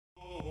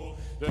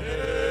We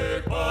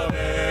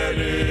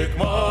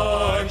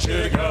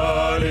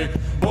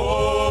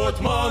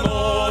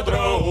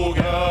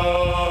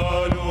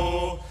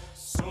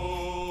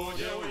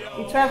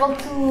traveled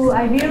to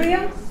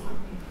Iberian.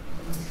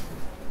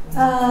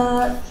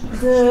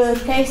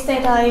 The case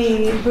that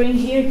I bring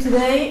here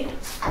today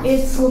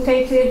is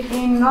located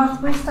in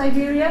northwest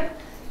Iberia.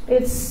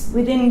 It's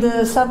within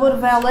the Sabor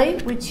Valley,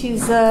 which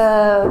is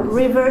a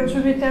river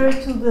tributary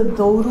to the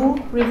Douro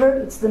River.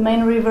 It's the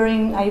main river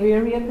in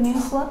Iberia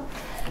Peninsula.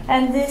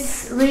 And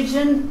this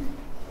region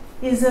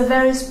is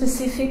very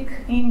specific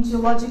in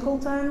geological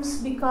terms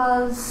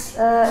because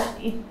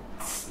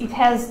it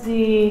has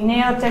the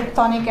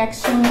neotectonic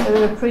action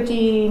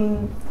pretty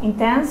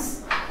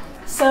intense.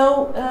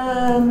 So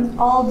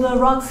all the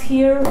rocks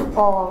here,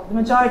 or the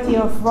majority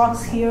of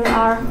rocks here,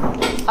 are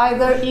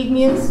either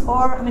igneous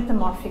or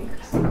metamorphic.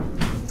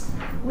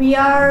 We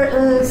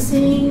are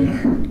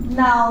seeing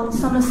now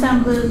some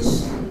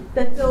assemblage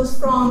that goes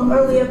from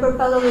early Upper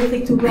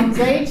Paleolithic to Bronze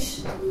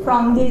Age,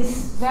 from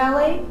this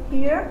valley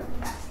here.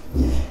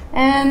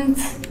 And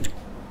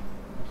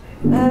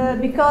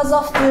because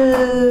of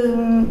the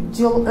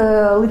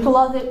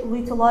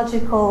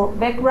lithological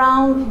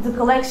background, the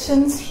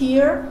collections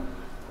here,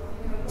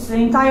 the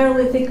entire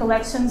lithic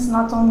collections,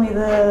 not only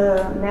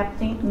the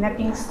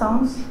knapping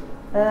stones,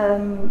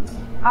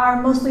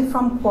 are mostly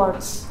from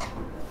quartz.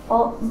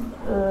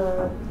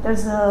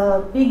 There's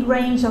a big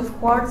range of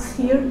quartz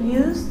here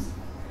used,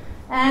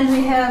 and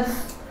we have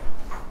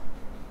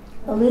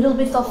a little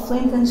bit of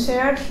flint and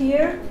chert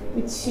here,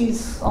 which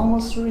is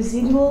almost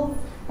residual,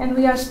 and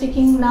we are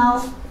speaking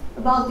now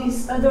about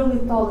these other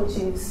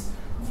lithologies,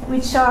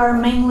 which are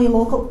mainly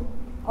local.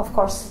 Of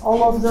course,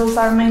 all of those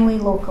are mainly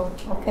local,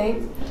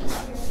 okay?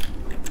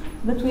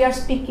 But we are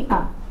speaking,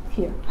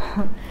 here.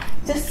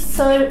 Just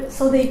so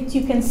that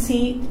you can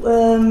see,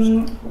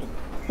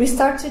 we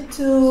started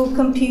to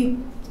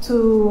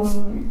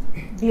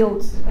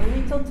build a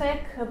little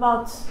tech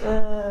about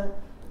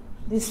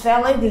this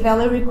valley, the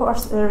valley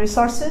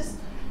resources,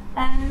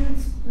 and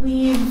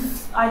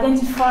we've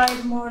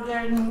identified more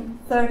than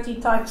 30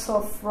 types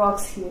of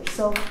rocks here.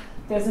 So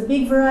there's a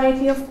big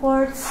variety of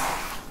quartz,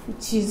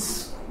 which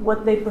is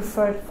what they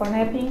prefer for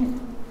knapping,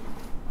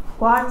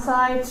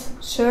 quartzite,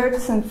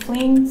 cherts and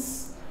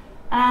flints,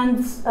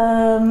 and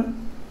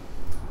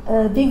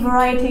a big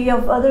variety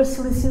of other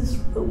siliceous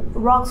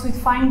rocks with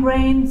fine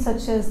grain,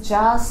 such as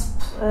jaspers,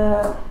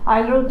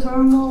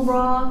 hydrothermal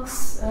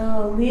rocks,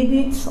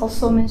 lydite,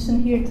 also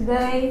mentioned here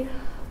today,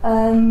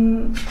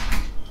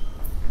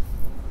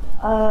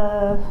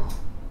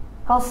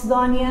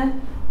 chalcedonia,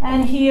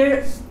 and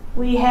here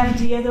we have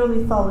the other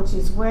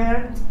lithologies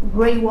where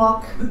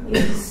Greywacke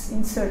is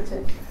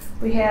inserted.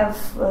 We have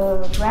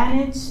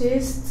granite,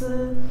 schist,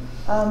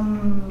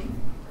 and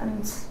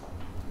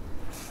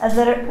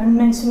other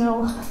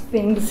unmentionable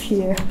things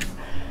here.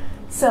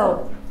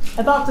 So,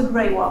 about the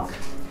Greywacke.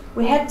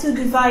 We had to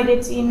divide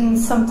it in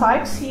some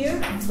types here,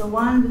 the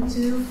one, the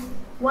two.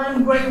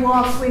 One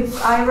Greywacke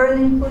with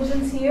iron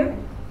inclusions here.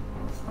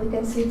 We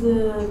can see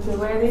the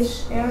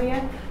reddish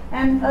area,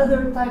 and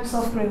other types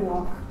of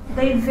Greywacke.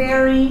 They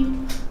vary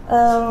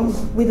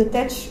with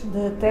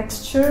the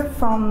texture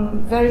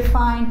from very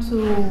fine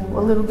to a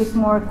little bit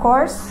more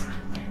coarse,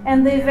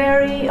 and they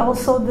vary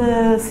also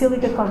the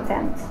silica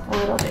content a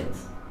little bit.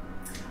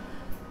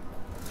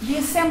 The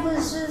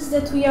assemblages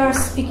that we are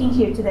speaking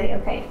here today,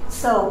 okay,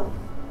 so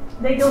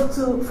they go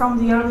from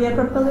the early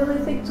Upper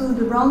Paleolithic to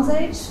the Bronze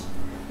Age.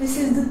 This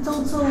is the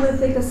total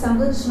lithic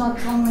assemblage, not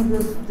only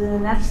the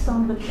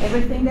napstone, but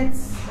everything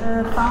that's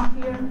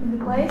found here in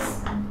the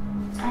place.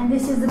 And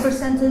this is the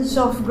percentage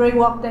of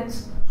Greywacke that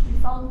we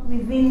found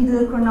within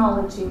the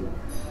chronology.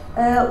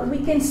 We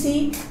can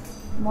see,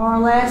 more or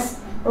less,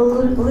 a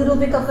little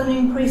bit of an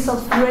increase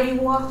of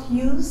Greywacke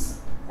use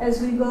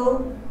as we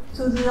go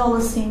to the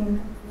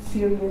Holocene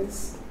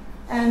periods.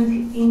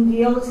 And in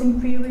the Holocene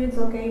periods,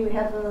 okay, we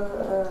have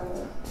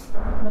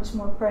much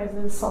more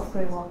presence of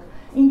Greywacke.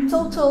 In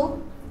total,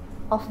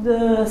 of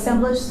the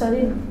assemblage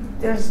study,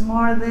 there's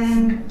more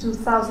than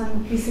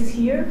 2,000 pieces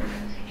here.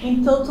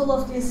 In total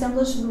of the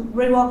assemblage,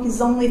 Greywacke is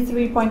only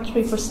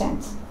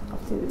 3.3%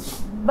 of the,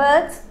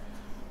 but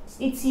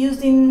it's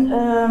used in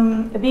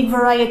a big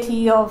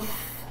variety of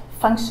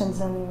functions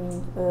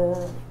and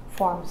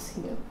forms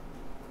here.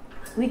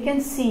 We can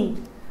see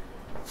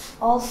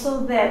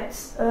also that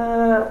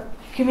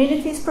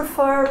communities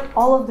prefer,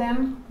 all of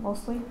them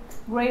mostly,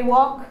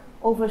 Greywacke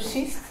over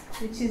schist,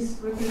 which is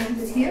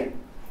represented here.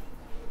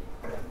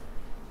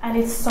 And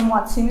it's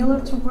somewhat similar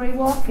to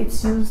Greywacke.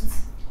 It's used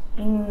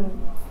in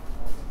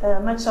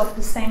much of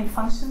the same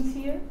functions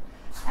here.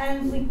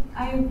 And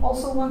I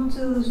also want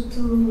to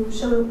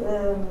show,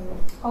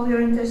 call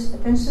your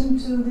attention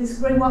to this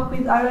Greywacke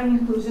with iron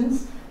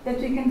inclusions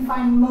that we can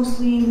find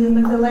mostly in the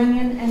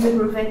Magdalenian and the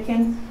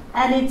Greywacke,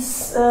 and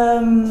it's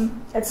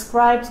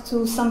ascribed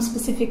to some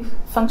specific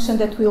function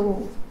that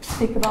we'll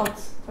speak about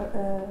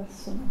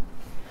soon.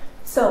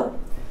 So,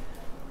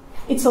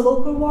 it's a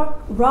local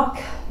rock,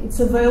 it's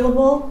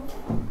available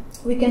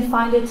We can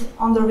find it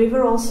on the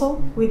river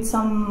also with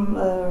some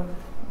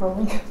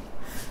rolling.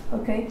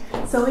 Okay,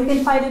 so we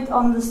can find it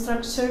on the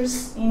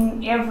structures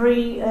in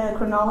every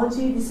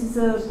chronology. This is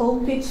a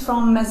pole pit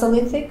from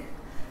Mesolithic.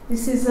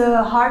 This is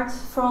a heart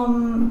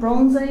from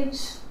Bronze Age.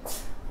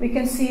 We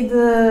can see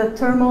the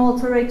thermal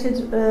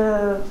alterated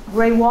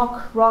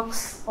Greywacke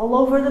rocks all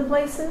over the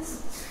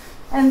places.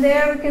 And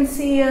there we can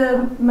see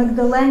a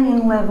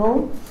Magdalenian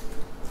level.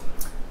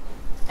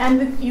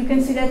 And you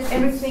can see that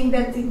everything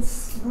that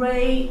is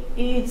gray,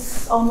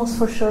 it's almost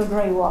for sure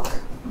Greywacke.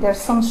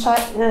 There's some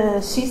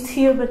schist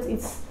here, but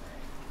it's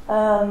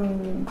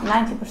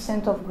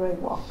 90% of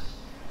Greywacke.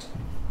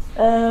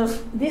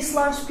 These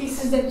large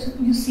pieces that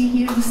you see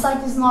here, the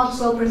site is not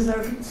well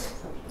preserved,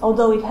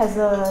 although it has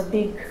a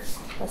big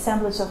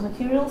assemblage of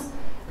materials.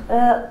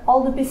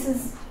 All the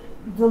pieces,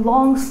 the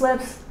long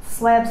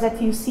slabs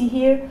that you see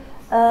here,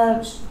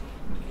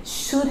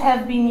 should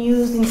have been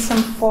used in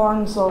some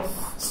forms of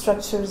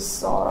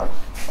structures or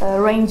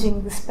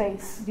arranging the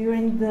space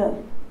during the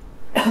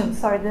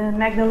the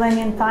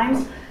Magdalenian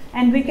times.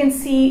 And we can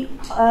see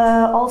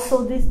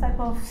also this type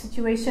of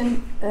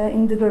situation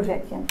in the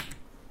Greywacke.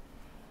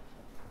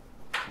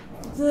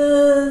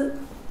 The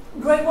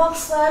Greywacke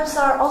slabs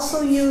are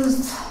also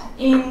used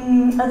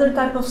in other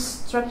type of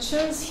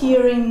structures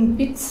here in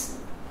pits.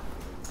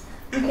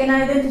 We can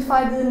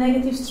identify the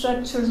negative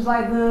structures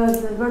by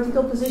the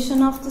vertical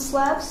position of the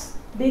slabs,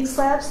 big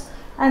slabs,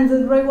 and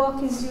the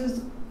Greywacke is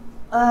used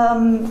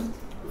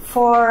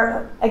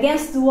for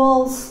against the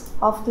walls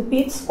of the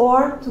pits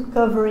or to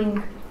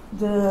covering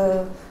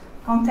the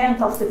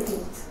content of the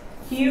pit.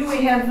 Here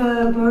we have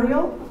a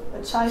burial,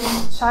 a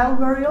child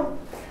burial.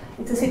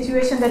 It's a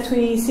situation that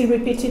we see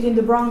repeated in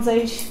the Bronze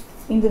Age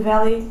in the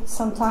valley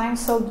sometimes.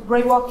 So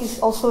Greywacke is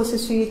also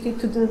associated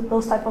to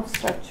those type of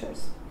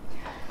structures.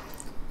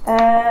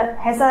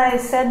 As I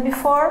said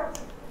before,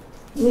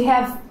 we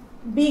have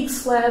big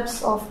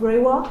slabs of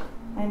Greywacke,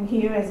 and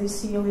here, as you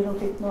see, a little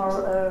bit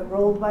more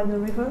rolled by the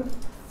river,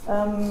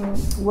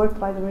 worked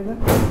by the river,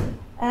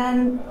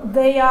 and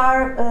they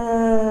are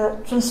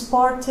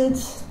transported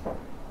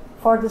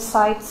for the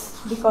site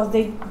because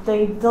they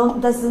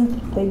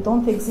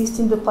don't exist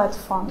in the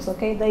platforms.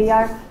 Okay, they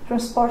are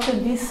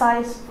transported this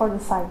size for the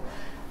site.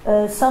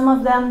 Some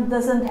of them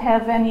doesn't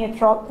have any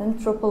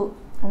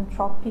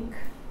anthropic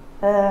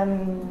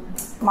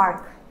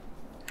mark.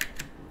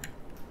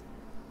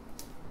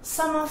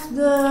 Some of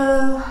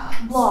the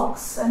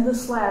blocks and the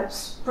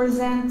slabs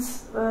present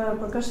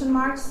percussion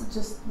marks.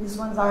 Just these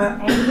ones are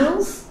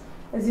anvils.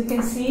 As you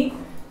can see,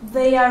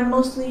 they are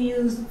mostly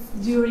used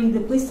during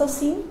the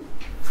Pleistocene.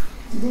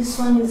 This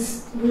one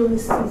is really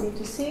easy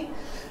to see.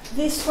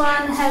 This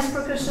one has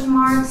percussion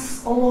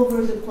marks all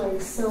over the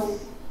place. So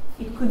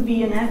it could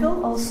be an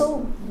anvil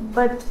also,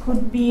 but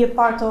could be a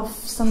part of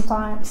some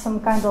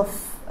kind of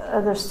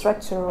other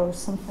structure or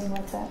something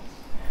like that.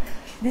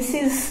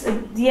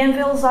 The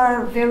anvils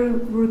are very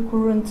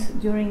recurrent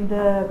during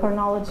the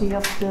chronology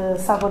of the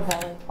Sabor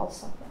Valley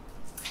also.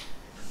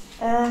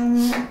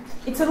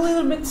 It's a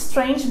little bit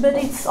strange, but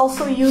it's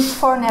also used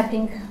for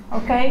knapping.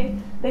 Okay,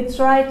 they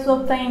try to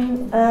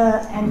obtain,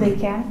 and they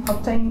can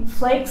obtain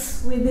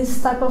flakes with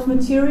this type of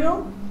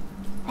material,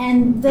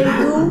 and they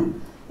do,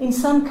 in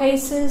some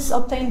cases,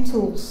 obtain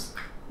tools,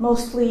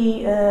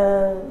 mostly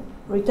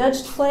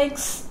retouched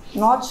flakes,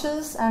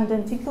 notches, and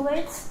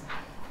denticulates.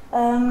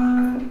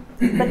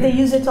 But they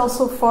use it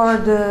also for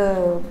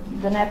the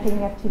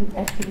knapping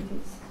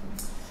activities.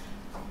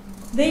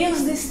 They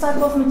use this type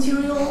of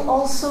material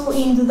also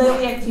in the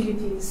daily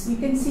activities. You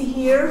can see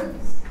here,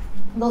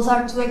 those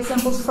are two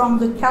examples from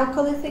the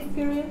Palaeolithic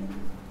period.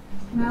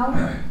 Now,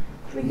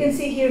 we can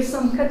see here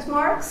some cut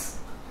marks.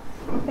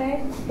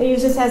 Okay, they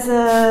use it as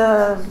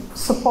a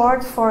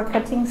support for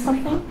cutting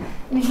something.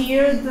 And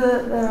here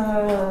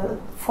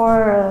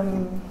for a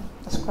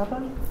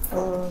scrubber.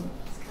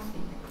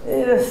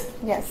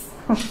 Yes.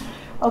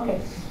 Okay,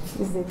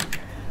 this is it.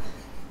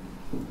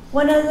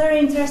 One other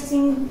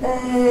interesting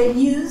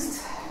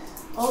use,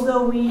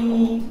 although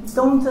we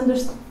don't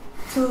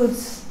understood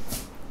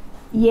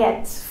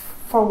yet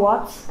for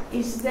what,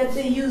 is that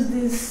they use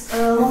these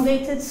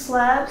elongated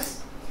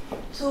slabs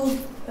to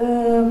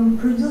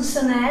produce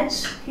an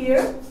edge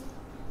here.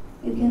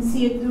 You can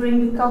see it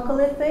during the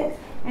Chalcolithic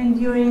and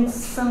during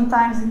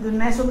sometimes in the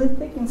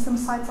Mesolithic, in some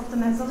sites of the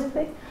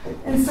Mesolithic,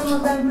 and some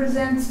of them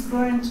present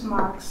burnt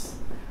marks.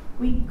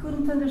 We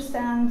couldn't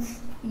understand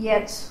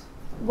yet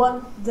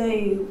what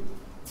they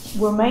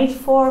were made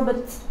for,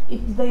 but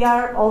they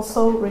are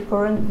also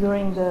recurrent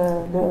during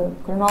the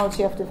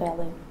chronology of the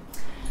valley.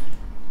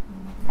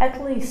 At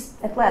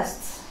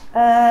last,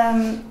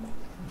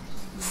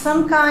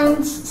 some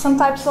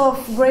types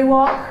of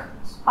Greywacke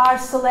are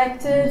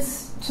selected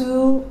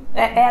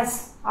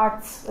as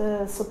art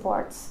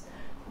supports.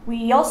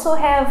 We also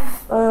have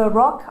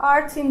rock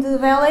art in the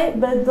valley,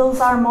 but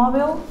those are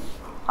mobile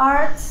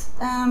art.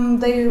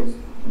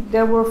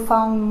 There were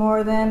found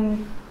more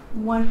than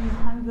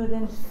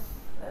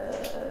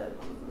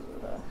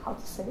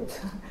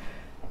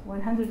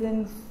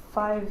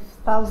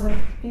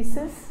 105,000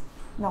 pieces.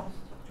 No,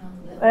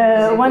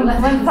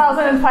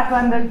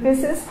 1,500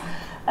 pieces,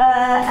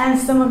 and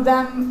some of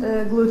them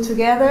glued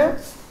together.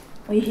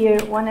 We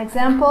hear one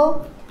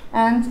example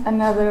and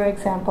another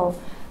example.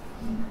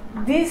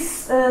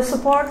 These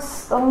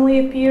supports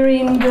only appear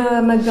in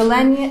the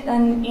Magdalenian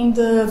and in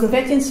the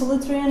Gravettian,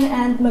 Solutrean,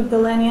 and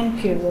Magdalenian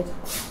period,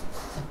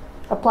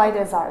 applied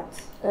as art.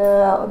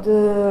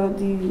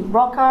 The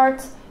rock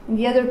art in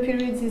the other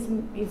periods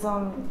is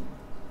on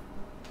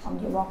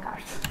the rock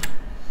art.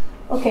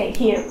 Okay,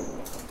 here,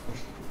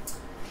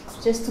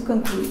 just to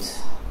conclude,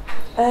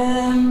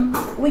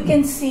 we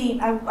can see.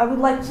 I would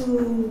like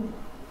to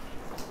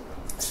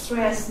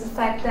stress the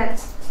fact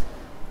that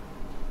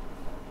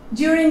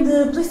during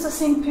the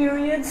Pleistocene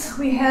period,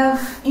 we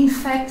have, in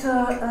fact,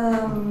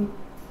 a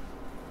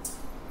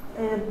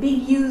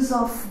big use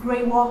of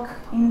Greywacke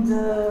in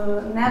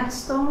the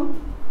napstone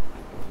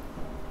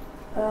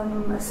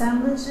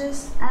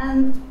assemblages,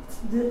 and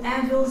the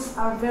anvils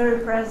are very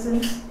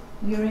present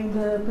during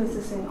the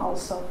Pleistocene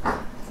also.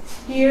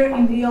 Here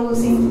in the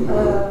Holocene,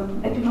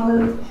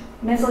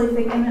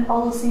 Mesolithic and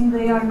Holocene,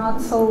 they are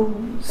not so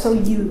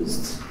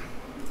used,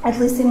 at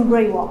least in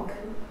Greywacke.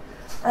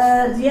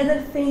 The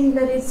other thing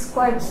that is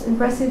quite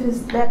impressive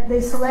is that they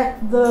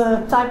select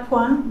the type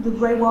 1, the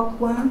Greywacke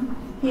 1,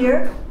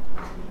 here.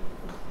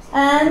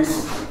 And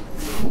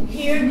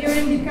here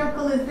during the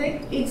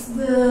Chalcolithic, it's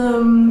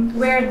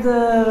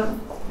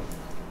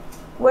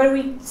where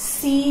we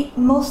see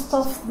most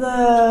of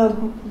the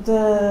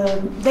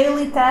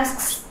daily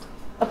tasks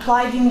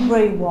applied in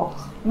Greywacke.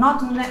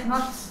 Not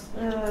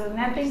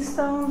knapping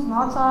stones,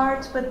 not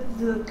art, but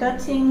the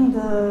cutting,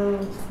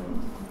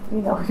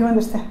 you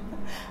understand.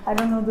 I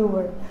don't know the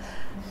word.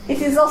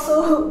 It is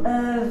also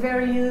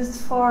very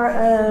used for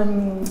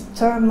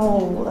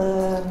thermal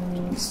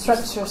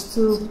structures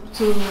to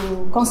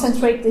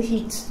concentrate the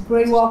heat.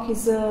 Greywacke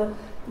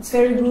it's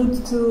very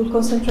good to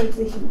concentrate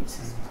the heat.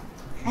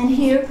 And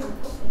here,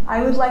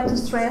 I would like to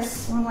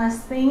stress one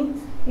last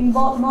thing. In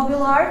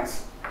mobile art,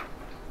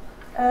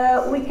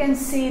 we can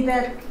see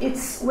that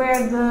it's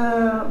where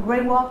the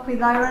Greywacke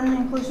with iron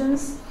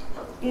inclusions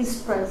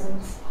is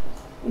present.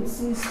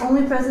 It's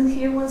only present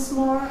here once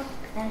more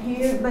and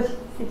here, but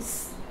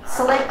it's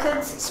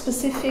selected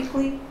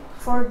specifically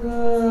for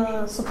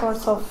the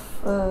support of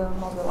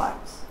mobile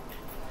art.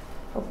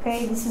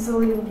 Okay, this is a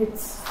little bit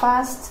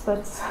fast,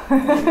 but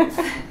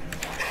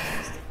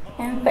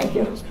and thank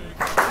you.